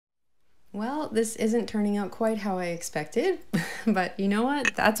Well, this isn't turning out quite how I expected, but you know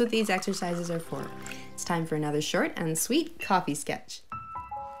what? That's what these exercises are for. It's time for another short and sweet coffee sketch.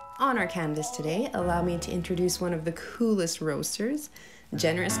 On our canvas today, allow me to introduce one of the coolest roasters,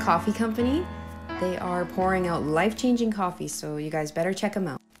 Generous Coffee Company. They are pouring out life-changing coffee, so you guys better check them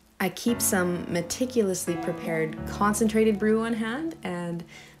out. I keep some meticulously prepared concentrated brew on hand, and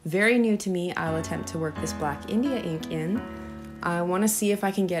very new to me, I'll attempt to work this Black India ink in. I want to see if I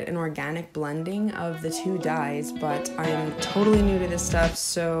can get an organic blending of the two dyes, but I'm totally new to this stuff,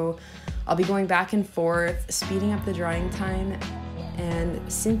 so I'll be going back and forth, speeding up the drying time.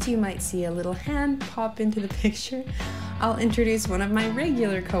 And since you might see a little hand pop into the picture, I'll introduce one of my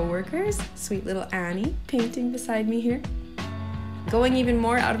regular co-workers, sweet little Annie, painting beside me here. Going even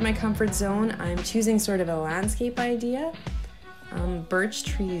more out of my comfort zone, I'm choosing sort of a landscape idea. Birch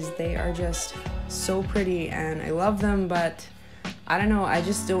trees, they are just so pretty and I love them, but I don't know, I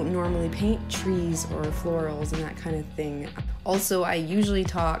just don't normally paint trees or florals and that kind of thing. Also, I usually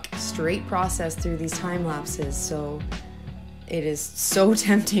talk straight process through these time lapses, so it is so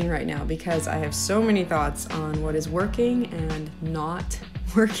tempting right now because I have so many thoughts on what is working and not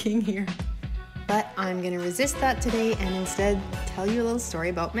working here. But I'm gonna resist that today and instead tell you a little story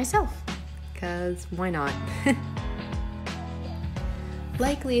about myself, because why not?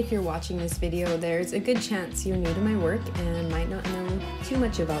 Likely if you're watching this video, there's a good chance you're new to my work and might not know too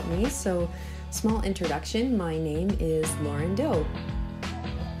much about me, so small introduction, my name is Lauren Daae.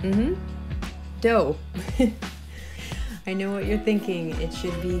 Daae. I know what you're thinking, it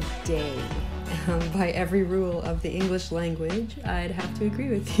should be day. By every rule of the English language, I'd have to agree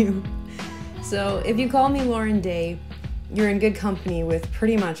with you. So if you call me Lauren Daae, you're in good company with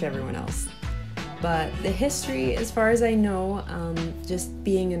pretty much everyone else. But the history, as far as I know, just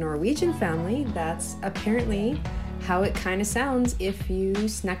being a Norwegian family, that's apparently how it kind of sounds if you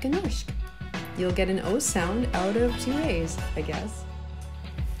snakke norsk. You'll get an O sound out of two A's, I guess.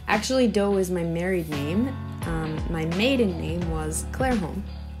 Actually, Daae is my married name. My maiden name was Clairholm,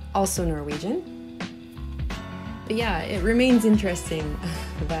 also Norwegian. But yeah, it remains interesting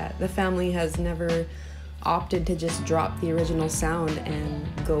that the family has never opted to just drop the original sound and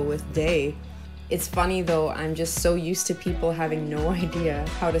go with Daae. It's funny though, I'm just so used to people having no idea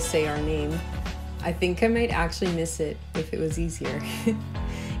how to say our name. I think I might actually miss it if it was easier.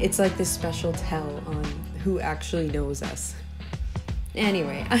 It's like this special tell on who actually knows us.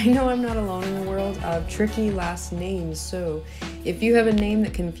 Anyway, I know I'm not alone in the world of tricky last names, so if you have a name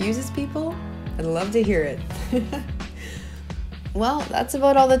that confuses people, I'd love to hear it. Well, that's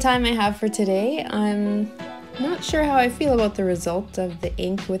about all the time I have for today. I'm not sure how I feel about the result of the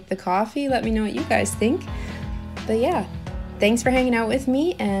ink with the coffee. Let me know what you guys think. But yeah, thanks for hanging out with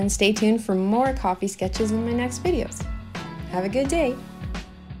me and stay tuned for more coffee sketches in my next videos. Have a good day.